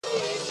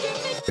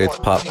It's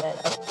Pop.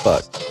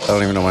 Fuck. I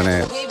don't even know my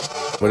name.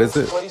 What is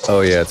it?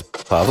 Oh yeah, it's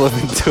Pablo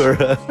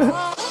Ventura.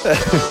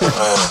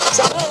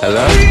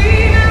 Hello?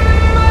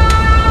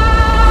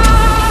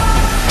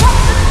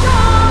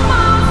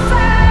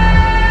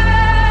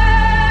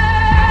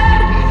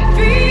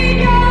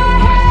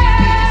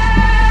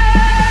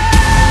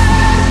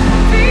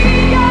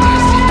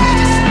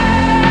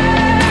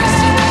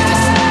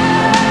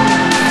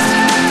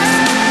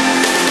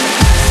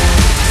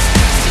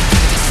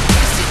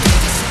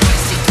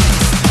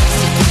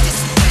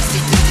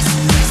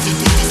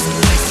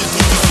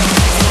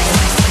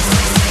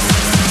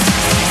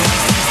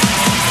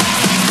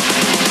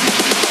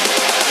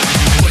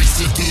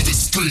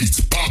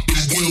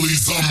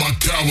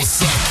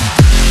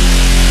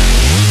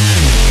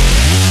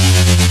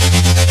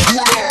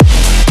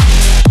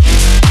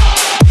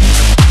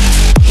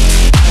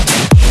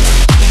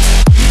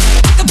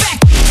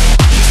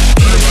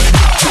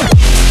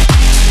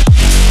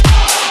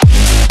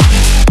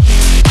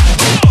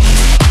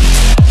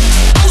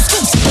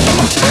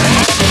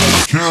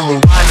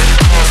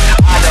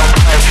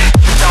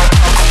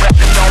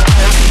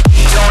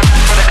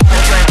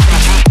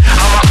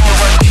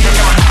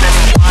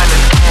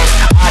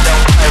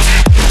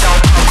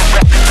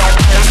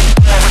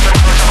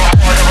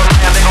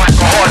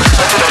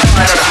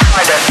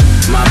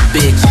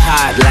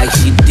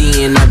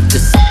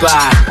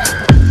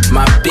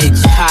 My bitch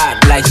hot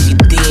like she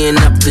D'ing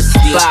up the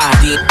spot.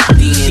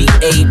 She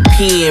AP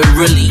and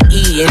really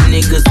eating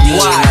niggas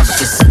watch.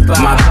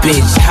 My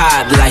bitch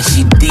hot like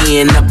she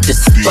D'ing up the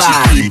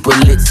spot. People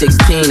lit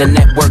 16, a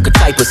network of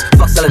typers.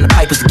 Fuck selling the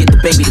pipers to get the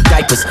baby the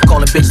diapers.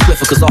 Call a bitch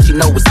Swiffer cause all she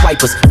know is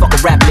swipers. Fuck a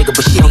rap nigga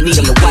but she don't need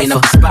him to wife her.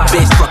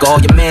 Bitch fucker,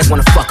 all your mans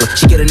wanna fuck her.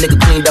 She get a nigga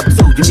cleaned up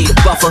too, you need a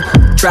buffer.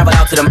 Travel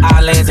out to them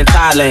islands and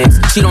Thailands.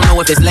 She don't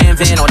know if it's land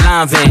van or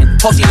line van.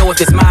 All she know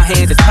if it's my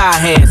hands, it's pie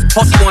hands.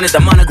 All she want is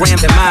the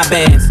monograms and my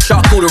bands.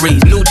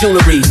 Charcuteries, new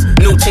jewelries,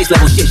 new taste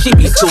level shit, she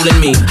be schooling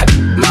me.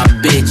 My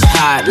bitch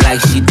hot like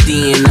she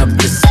D'ing up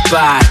the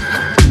spot.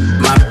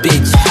 My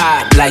bitch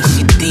hot like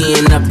she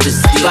D'ing up the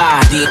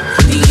spot. She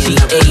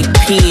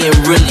AP and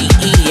really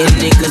eating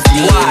niggas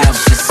watch.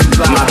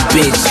 My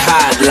bitch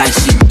hot like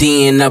she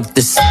D'ing up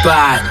the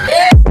spot.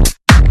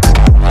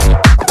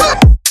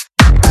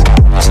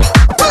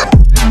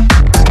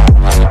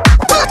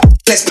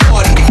 Let's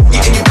party,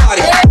 get in your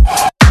body.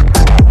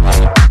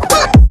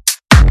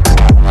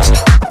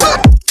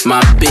 My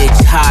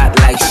bitch hot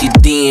like she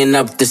D'ing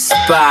up the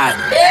spot.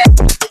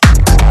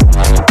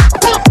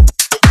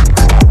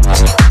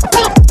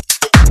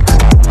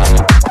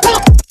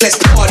 Let's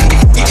party,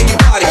 get in your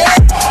body.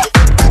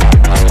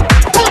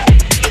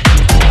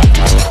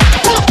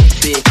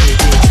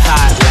 Bitch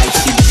hot like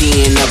she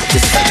D'ing up the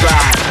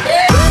spot.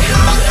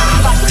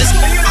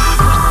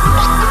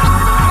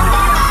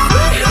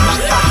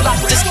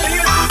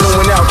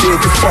 Going out there,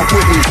 just fuck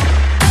with me.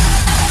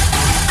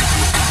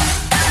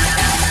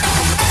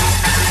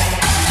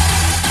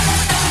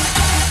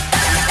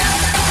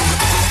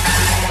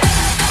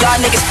 Y'all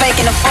niggas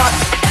faking the fuck.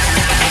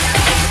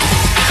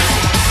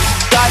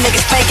 Y'all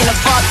niggas faking the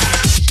fuck.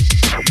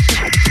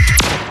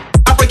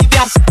 I break it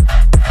down.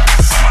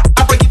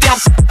 I break it down.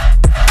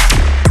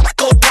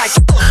 Go right.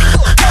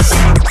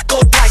 Go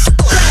right.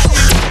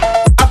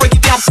 I break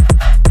it down.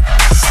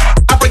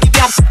 I break it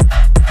down.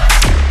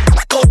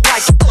 Go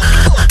right.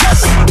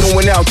 No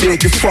one out there,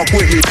 just fuck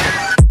with me.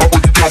 I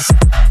break it down.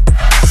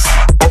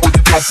 I break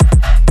it down.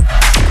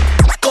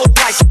 Go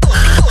right. Go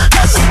right.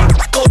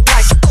 Go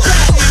right.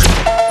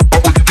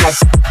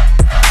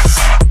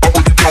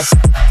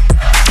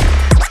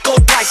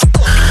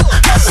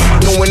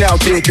 No one out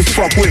there can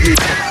fuck with me.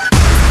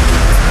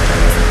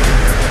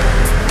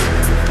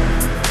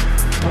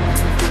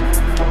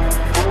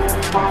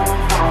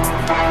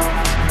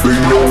 They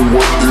know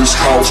what is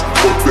house,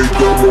 but they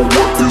don't know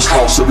what is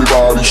house.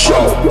 Everybody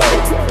shout,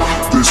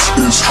 this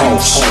is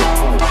house.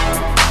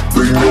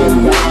 They know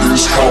what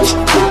is house,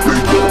 but they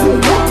don't know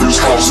what is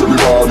house.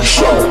 Everybody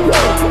shout,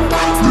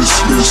 this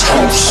is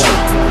house.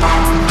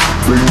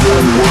 They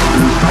know what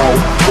is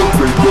house, but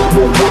they don't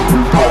know what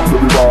is house.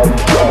 Everybody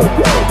shout,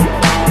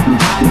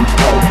 this is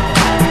house.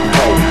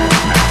 House,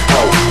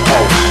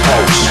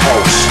 house,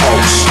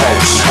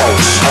 house, house,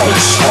 house,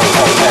 house,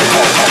 house, house,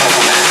 house, house.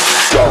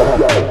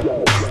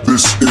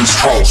 This is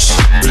house.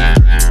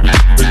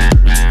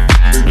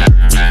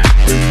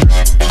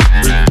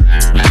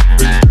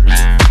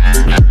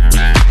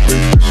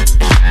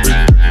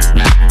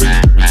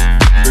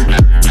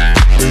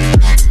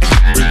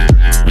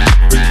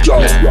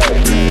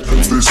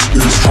 This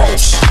is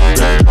house.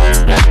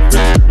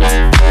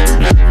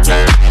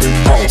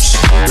 House. House.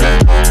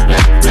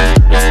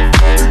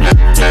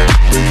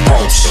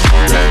 House.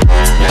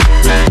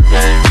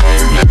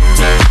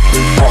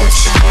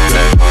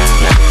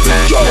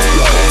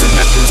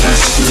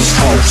 This is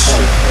house.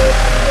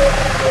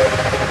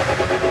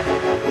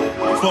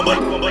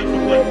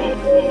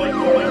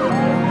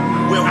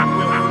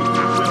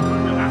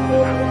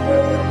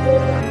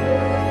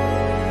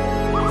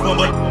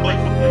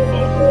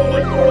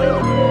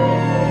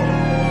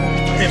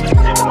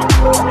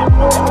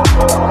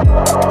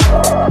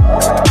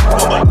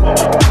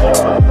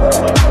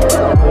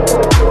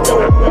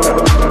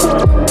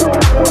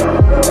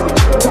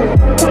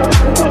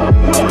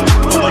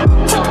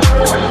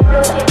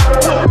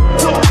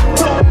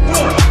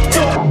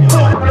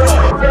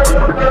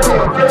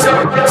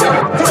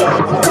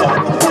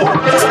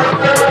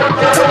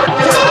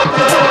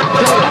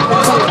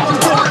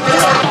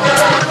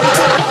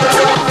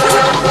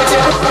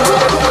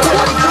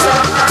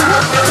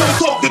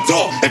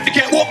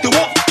 walk the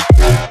walk.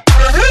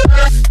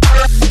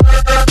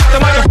 The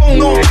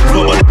microphone on.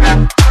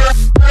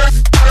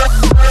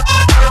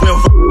 The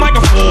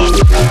microphone.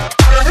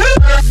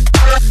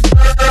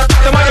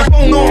 The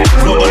microphone on.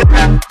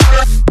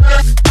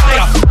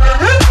 Fire.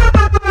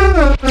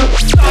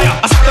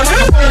 I set the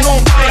microphone on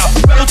fire.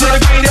 Rebel to the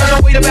green, there's no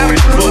way to bury. I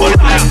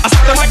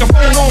set the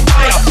microphone on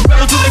fire.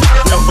 Rebel to the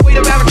green, there's no way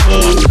to bury.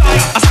 I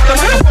set the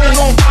microphone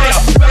on fire.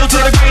 Rebel to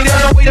the green,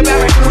 there's no way to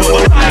bury.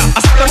 I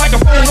set the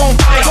microphone on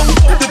fire. Don't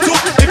walk the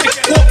talk if you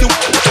can't walk the walk.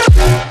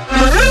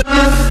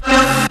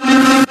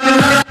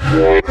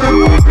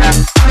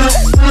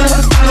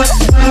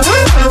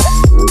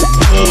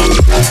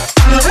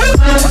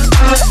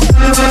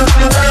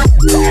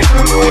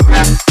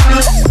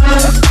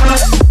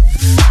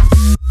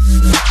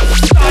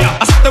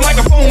 I set the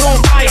microphone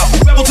on fire.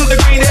 Rebel to the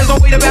green, there's no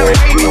way to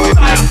barricade me.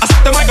 I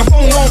set the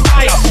microphone on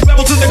fire.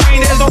 Rebel to the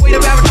green, there's no way to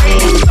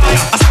barricade me. I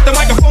set the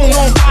microphone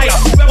on fire.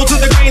 Rebel to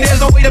the green, there's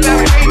no way to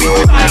barricade me.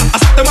 I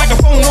set the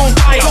microphone on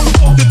fire.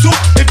 Don't walk the talk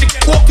if you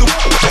can't walk the walk.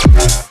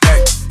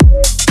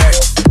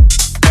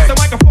 The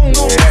microphone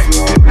on fire.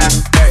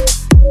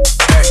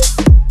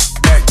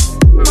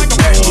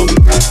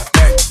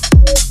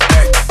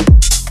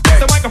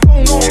 The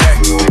microphone on fire.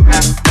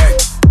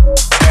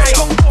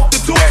 Don't walk the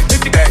talk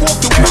if you can't walk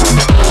the walk.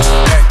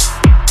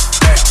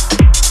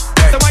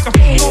 The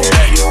microphone on fire.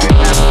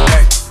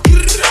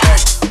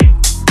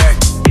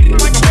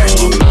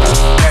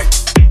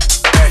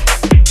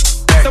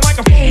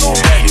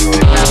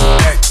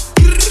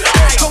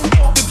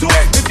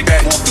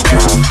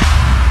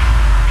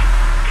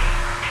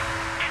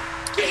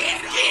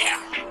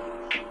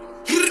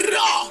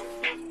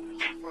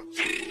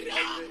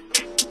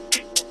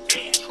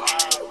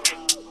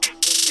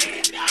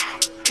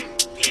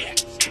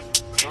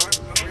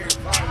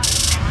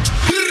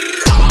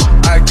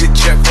 I get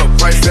checked for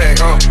price tag,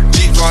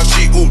 G's on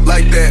G, ooh,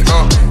 like that,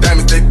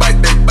 diamonds, they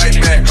bite back,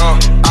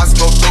 I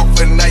smoke dope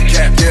for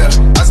nightcap, yeah.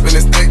 I spin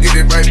this thing, get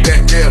it right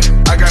back, yeah.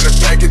 I got a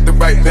pack, get the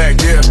right pack,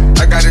 yeah.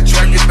 I got a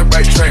track, get the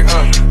right track,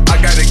 I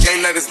got a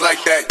game that is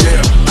like that,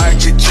 yeah. I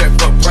get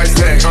checked for price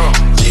tag,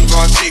 G's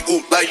on G,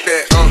 ooh, like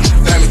that,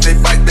 diamonds, they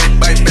bite back,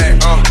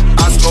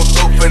 I smoke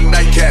dope for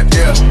nightcap,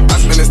 yeah. I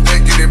spin this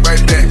thing, get it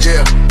right back,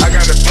 yeah. I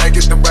got a pack,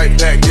 get the right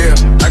pack, yeah.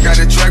 I got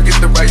a track, get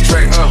the right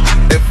track,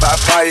 if I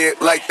buy it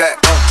like that,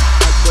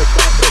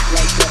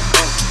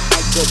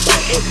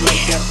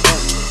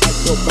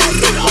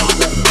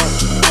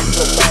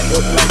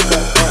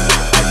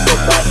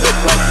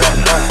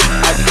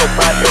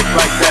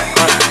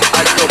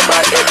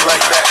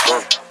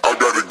 I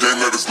got a game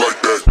that is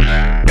like that.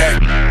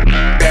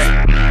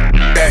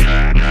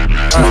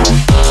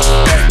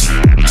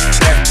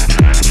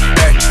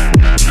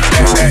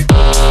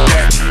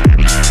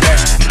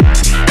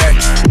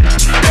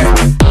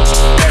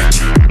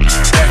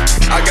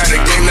 I got a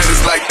game that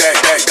is like that.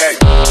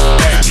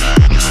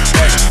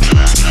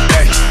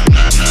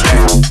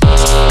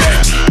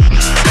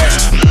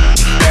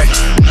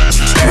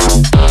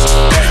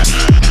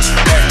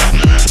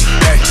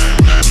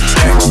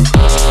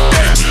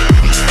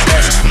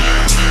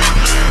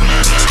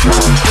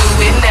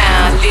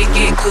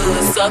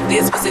 Suck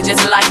this pussy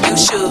just like you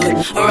should.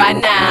 Right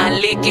now,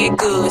 lick it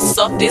good.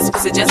 Suck this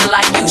pussy just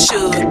like you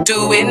should.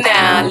 Do it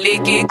now,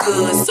 lick it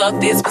good. Suck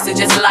this pussy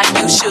just like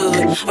you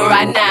should.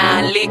 Right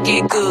now, lick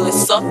it good.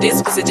 Suck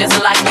this pussy just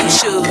like you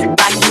should.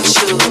 Like you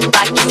should,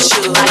 like you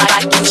should,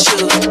 like you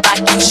should,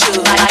 like you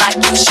should, like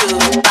you should,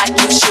 like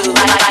you should,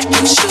 like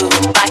you should,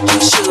 like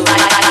you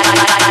should,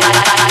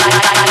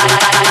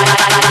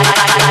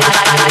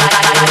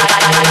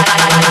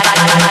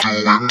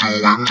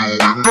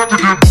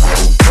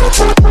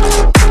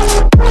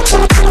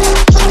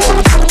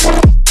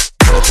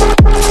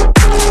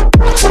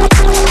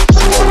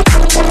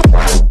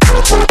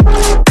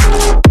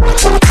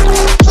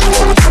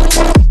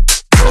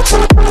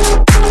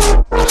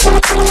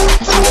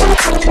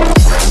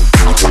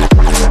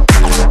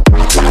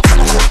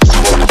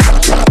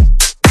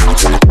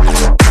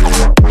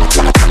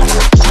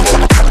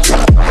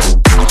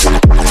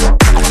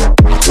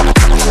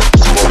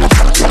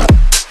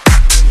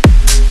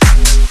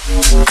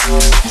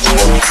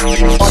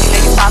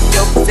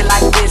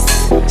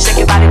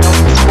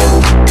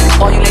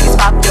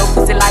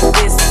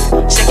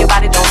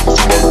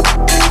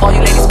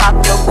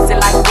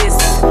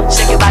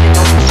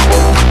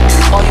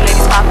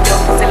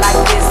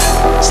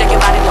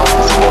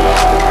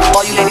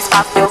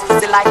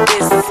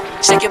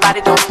 shake your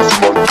body, don't.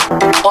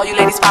 All you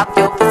ladies pop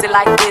your pussy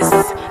like this.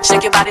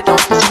 Shake your body,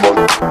 don't.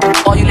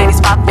 All you ladies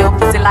pop your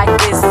pussy like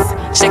this.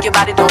 Shake your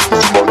body, don't.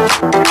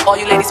 All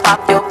you ladies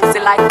pop your pussy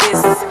like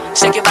this.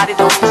 Shake your body,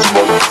 don't. Do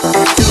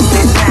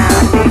it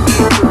now, make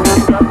it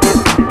good. Love this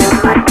pussy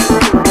just like you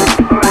do.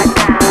 Right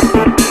now, make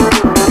it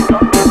good.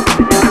 Love this pussy just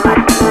like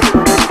you do.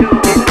 Do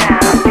it now, make it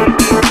good. Love this pussy just like you do. Right now, make it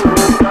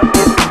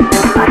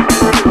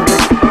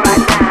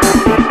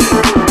good.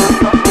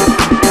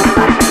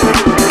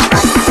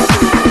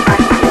 Love this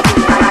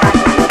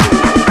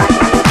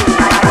pussy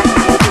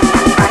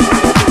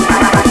just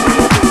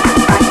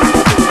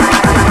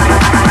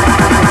like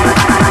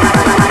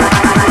you do.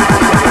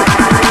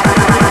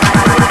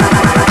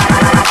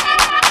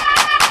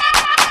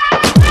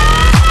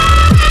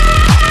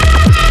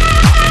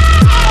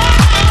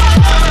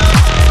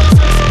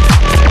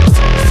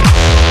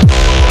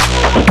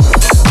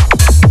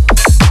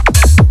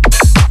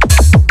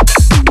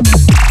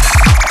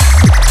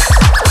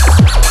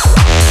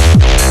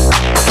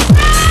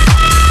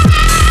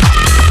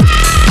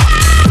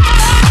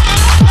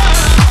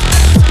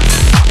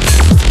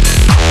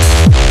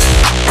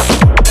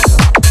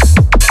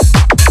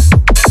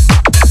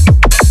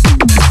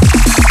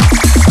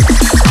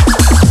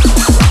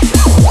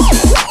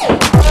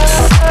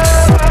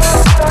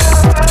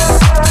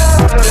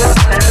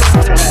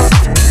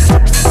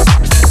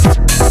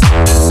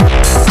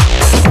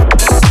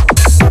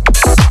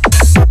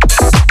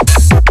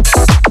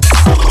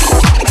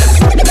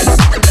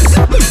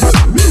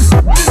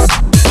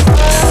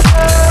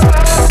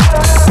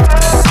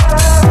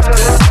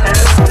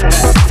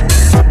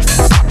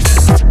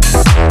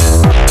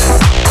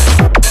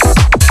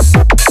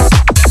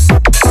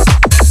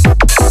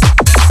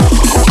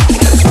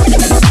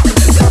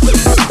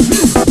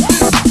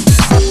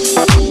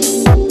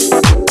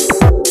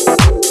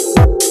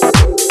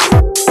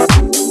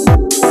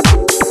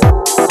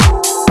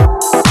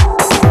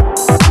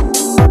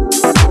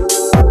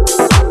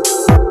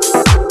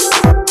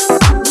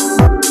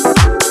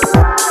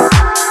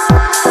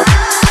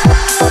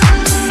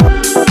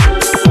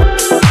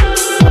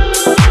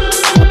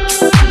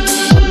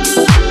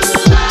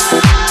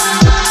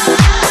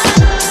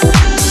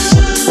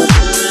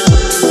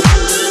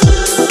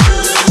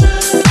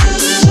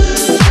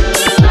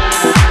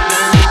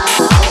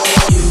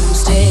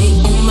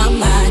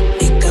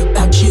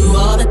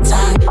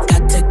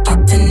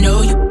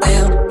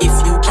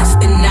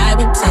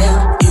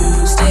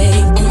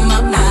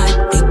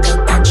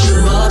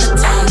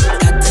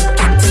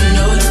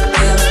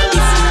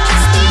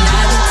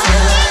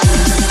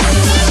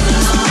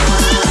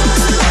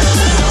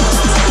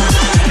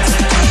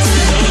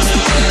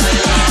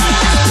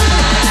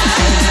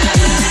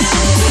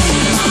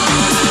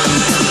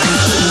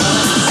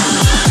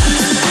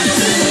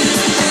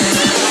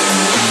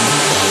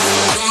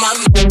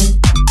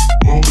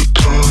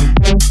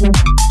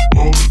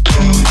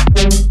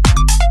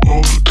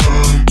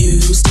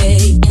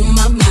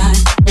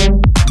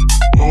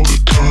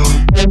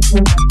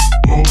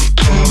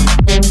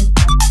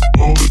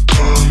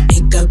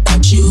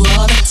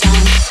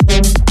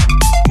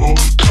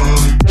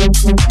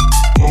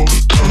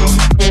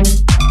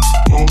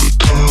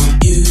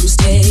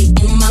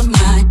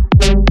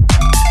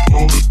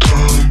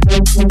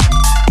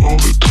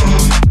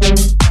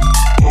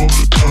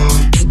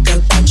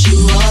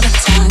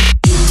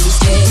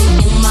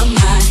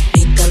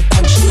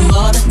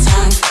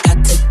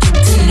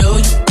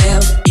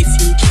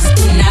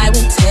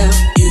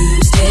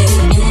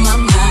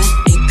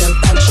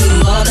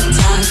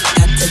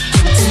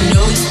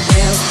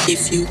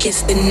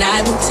 and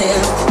I will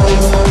tell.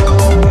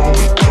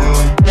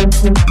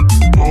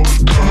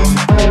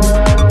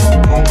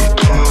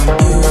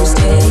 You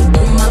stay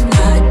on my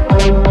mind.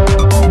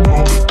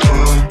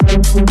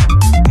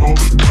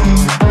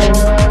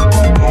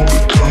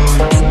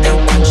 Think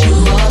about you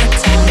all the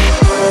time.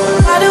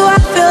 Why do I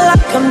feel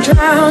like I'm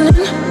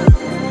drowning?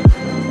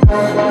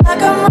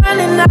 Like I'm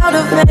running out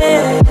of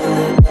air.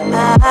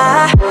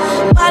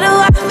 Why do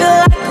I feel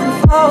like I'm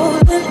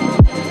falling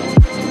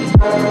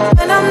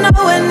when I'm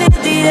nowhere near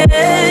the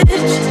edge?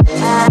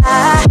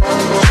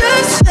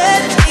 Just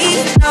let me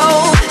know.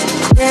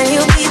 Can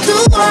you be the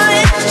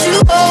one to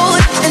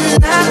hold and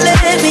not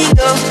let me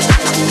go?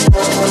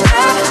 I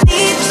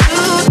need to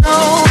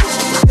know.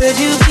 Could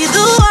you be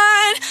the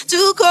one to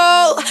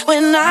call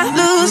when I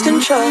lose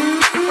control?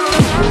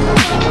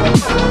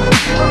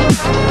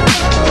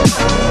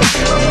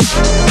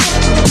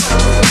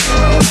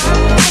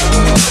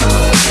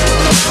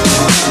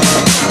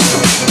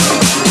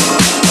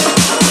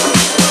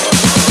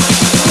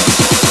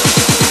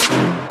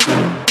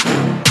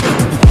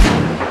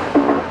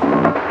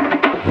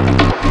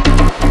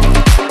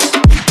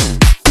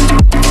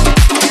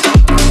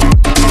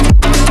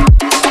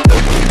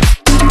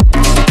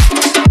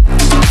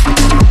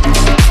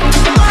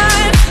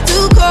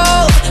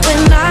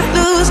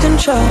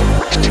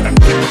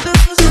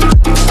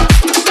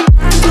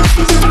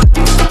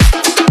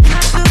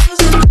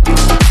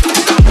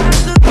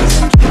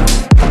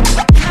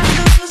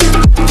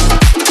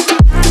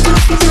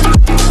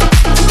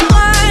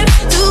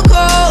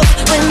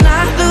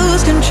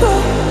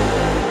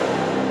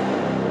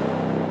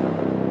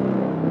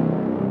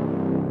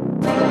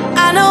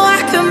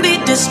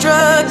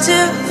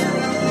 Destructive,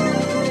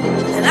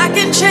 and I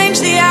can change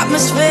the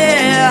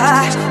atmosphere.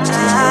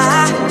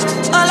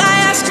 All I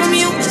ask from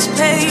you is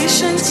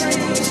patience,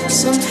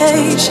 some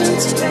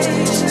patience,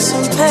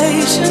 some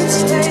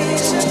patience.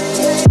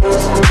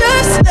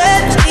 Just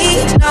let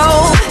me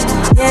know.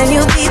 Can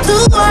you be the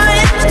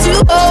one to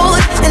hold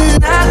and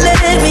not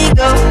let me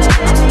go?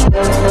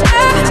 I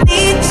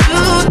need to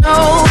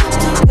know.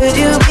 Could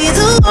you be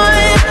the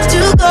one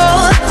to go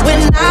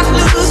when I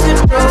lose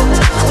control?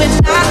 When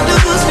I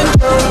lose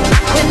control?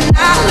 When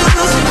I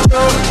lose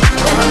control?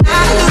 When I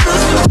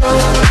lose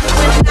control?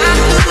 When I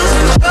lose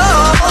control?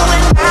 When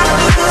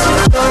I lose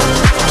control?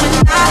 When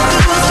I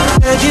lose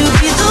control? Could you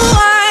be the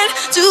one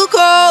to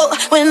go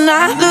when I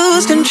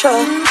lose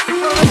control?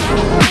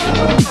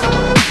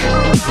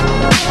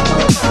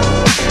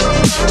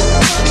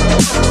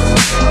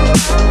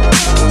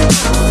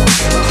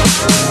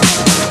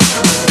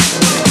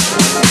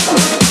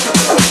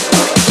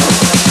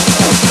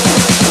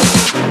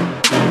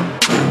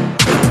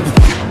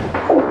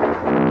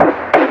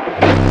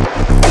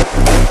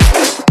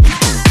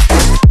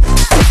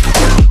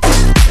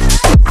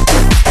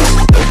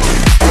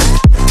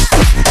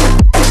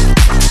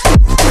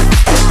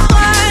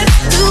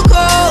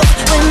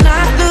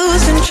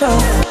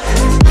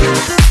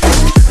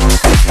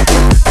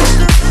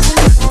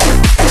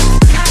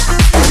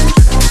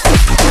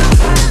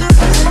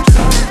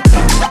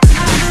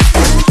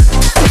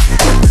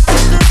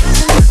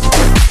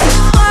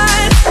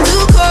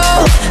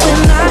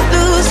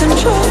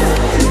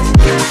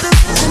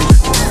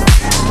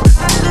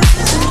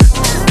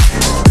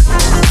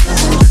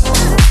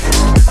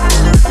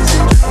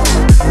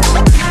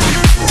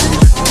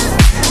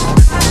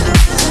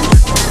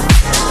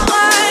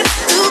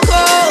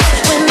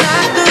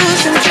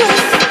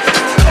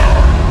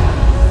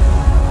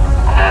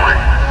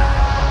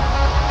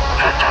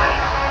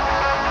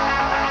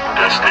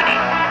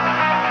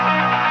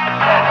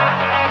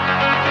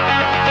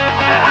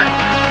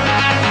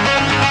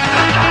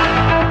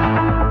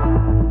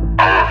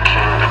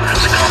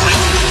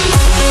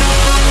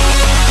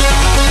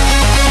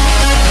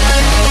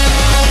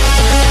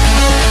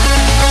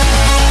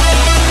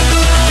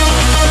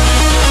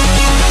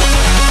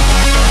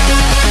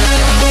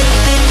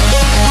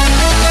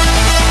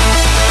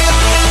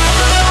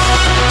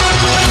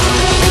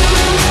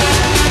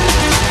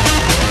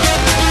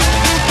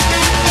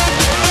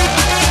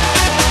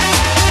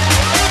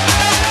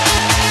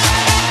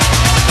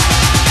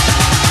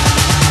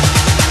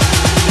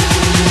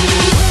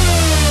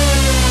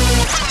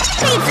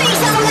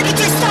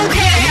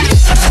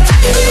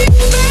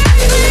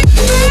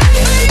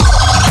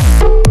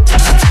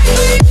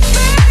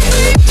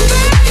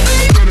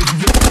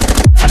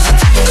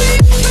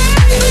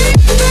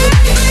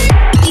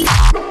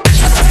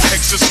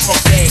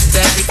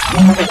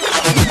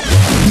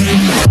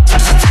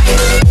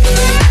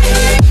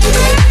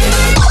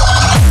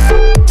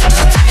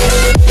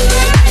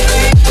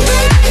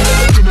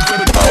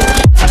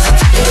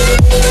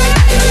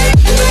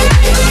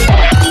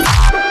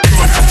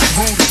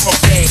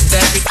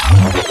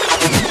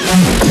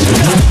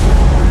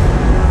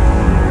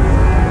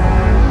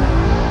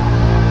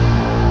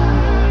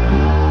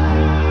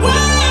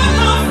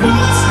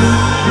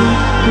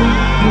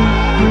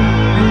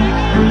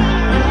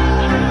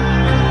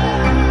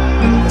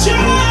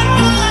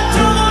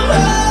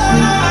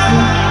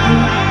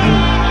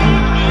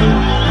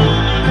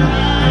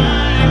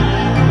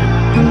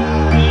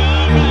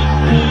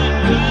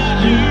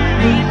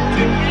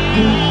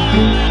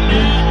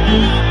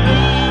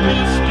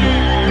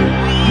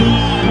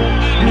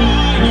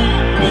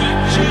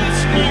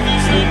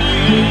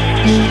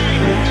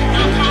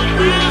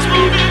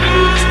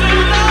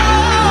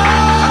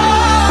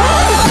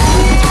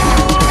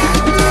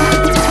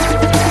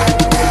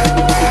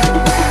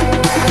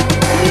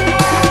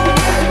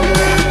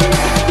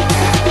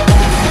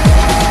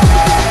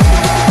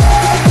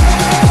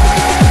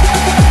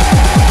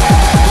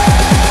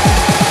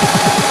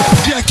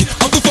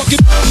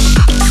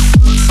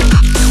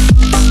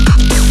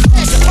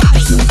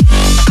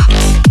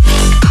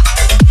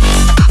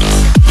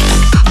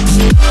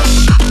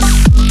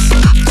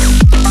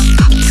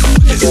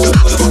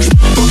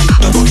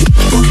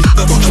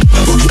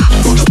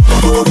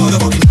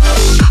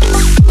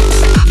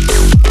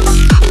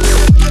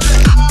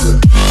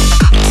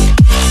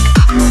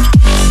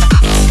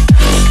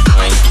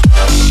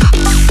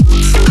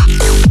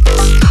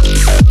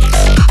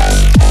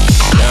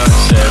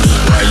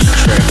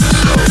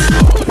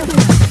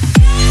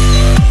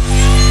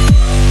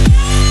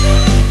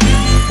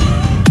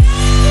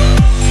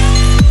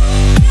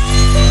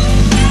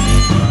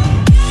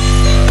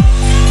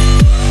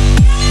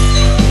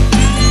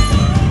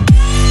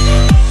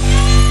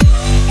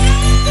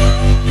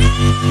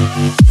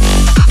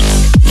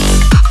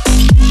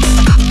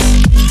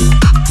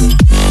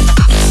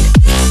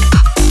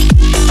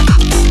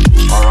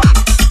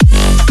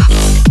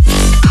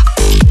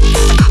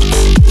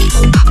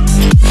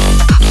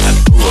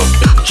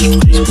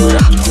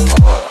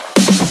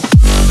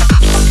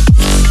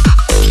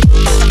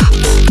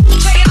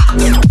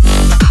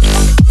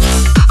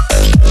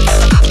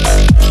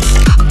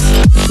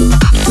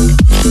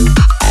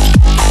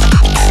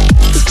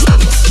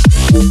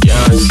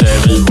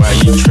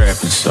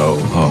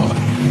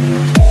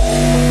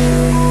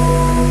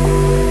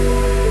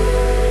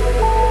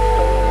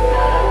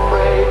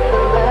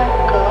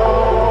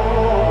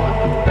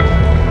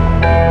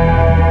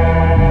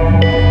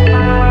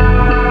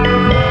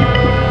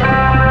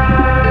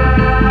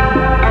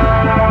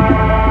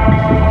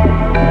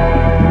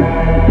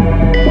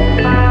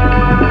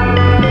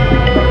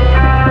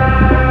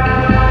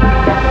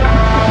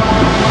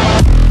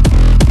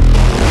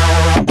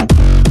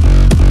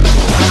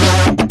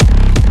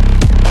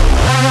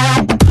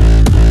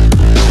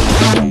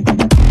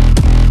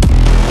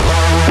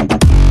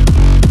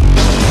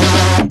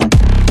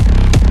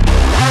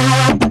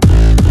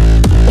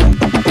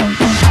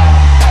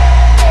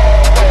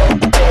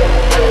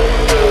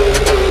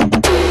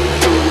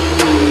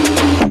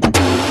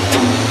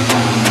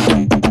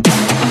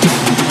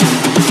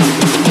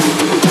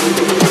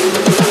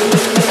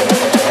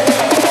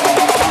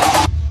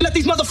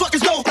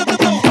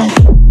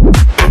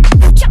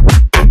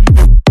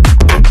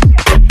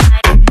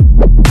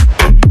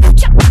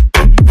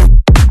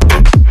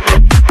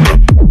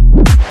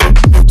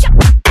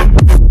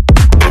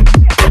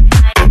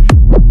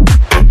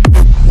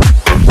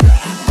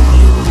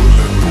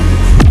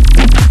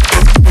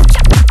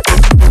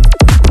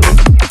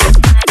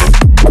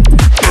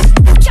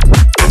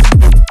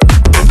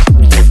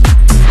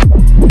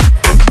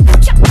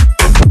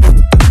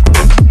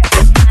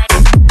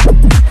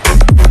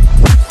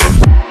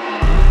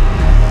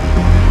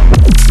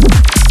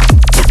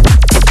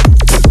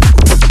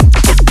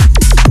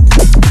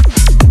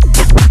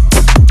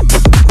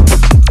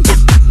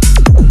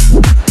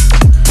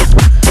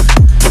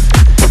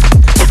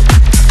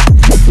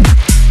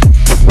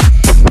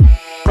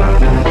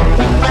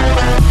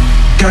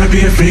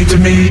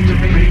 me.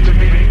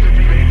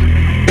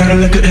 Gotta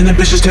let the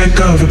inhibitions take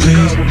over,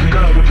 please.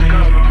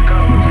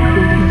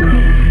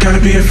 Gotta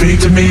be a freak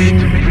to me.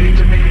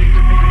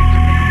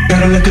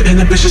 Gotta let the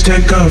inhibitions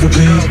take over,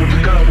 please.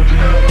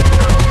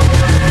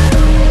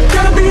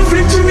 Gotta be a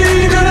freak to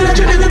me. Gotta let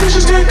your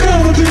inhibitions take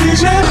over,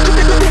 please. Yeah.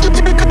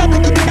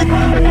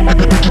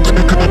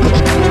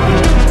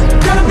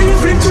 Gotta be a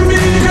freak to me.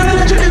 Gotta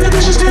let your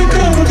inhibitions take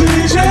over,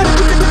 please. Yeah.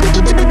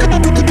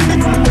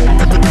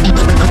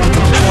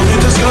 Help me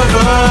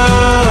discover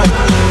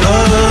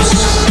us.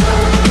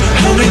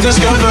 Help me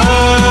discover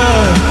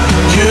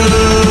you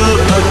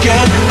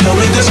again. Help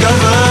me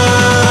discover.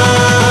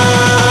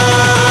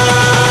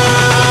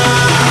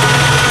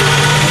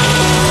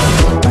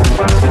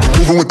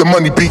 Moving with the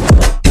money beat.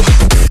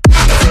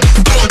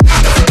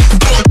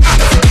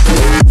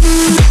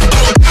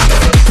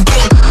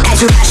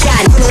 As you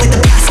shine, moving with the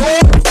boss.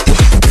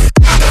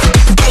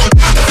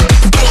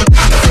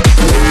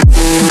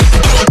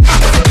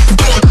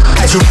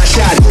 As you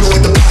shine, moving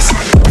with the boss.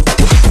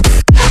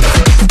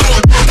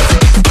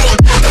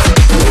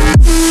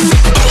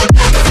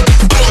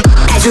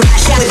 As you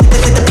shine,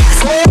 moving with the boss.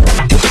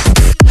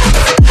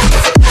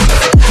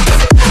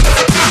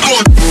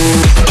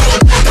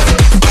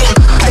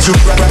 As you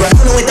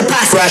moving with the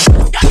boss.